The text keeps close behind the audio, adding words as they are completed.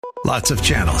Lots of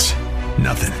channels,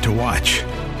 nothing to watch,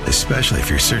 especially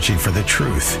if you're searching for the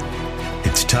truth.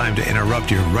 It's time to interrupt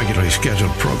your regularly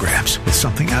scheduled programs with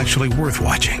something actually worth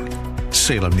watching.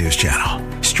 Salem News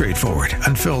Channel. Straightforward,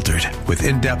 unfiltered, with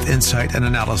in-depth insight and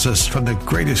analysis from the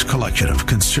greatest collection of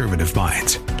conservative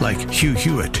minds like Hugh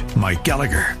Hewitt, Mike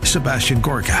Gallagher, Sebastian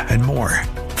Gorka, and more.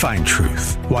 Find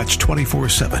truth. Watch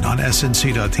 24/7 on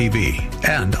snc.tv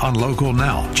and on Local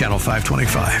Now, Channel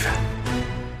 525.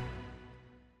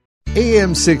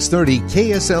 AM 630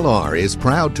 KSLR is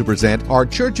proud to present our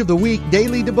Church of the Week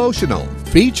Daily Devotional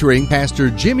featuring Pastor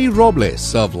Jimmy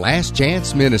Robles of Last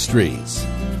Chance Ministries.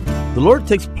 The Lord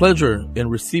takes pleasure in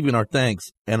receiving our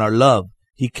thanks and our love.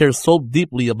 He cares so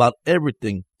deeply about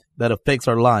everything that affects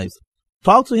our lives.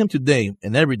 Talk to Him today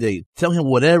and every day. Tell Him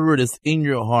whatever it is in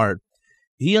your heart.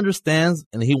 He understands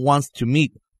and He wants to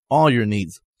meet all your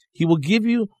needs. He will give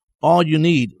you all you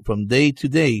need from day to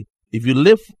day. If you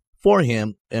live for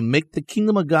Him and make the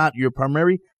kingdom of God your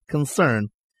primary concern,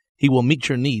 He will meet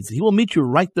your needs. He will meet you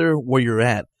right there where you're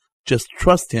at. Just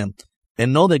trust Him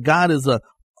and know that God is a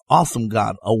awesome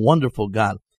God, a wonderful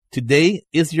God. Today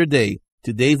is your day.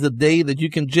 Today is the day that you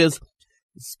can just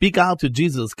speak out to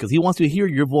Jesus because He wants to hear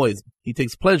your voice. He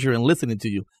takes pleasure in listening to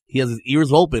you. He has His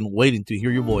ears open, waiting to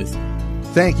hear your voice.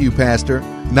 Thank you, Pastor.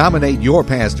 Nominate your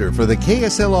pastor for the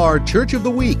KSLR Church of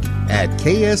the Week at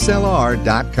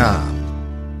kslr.com.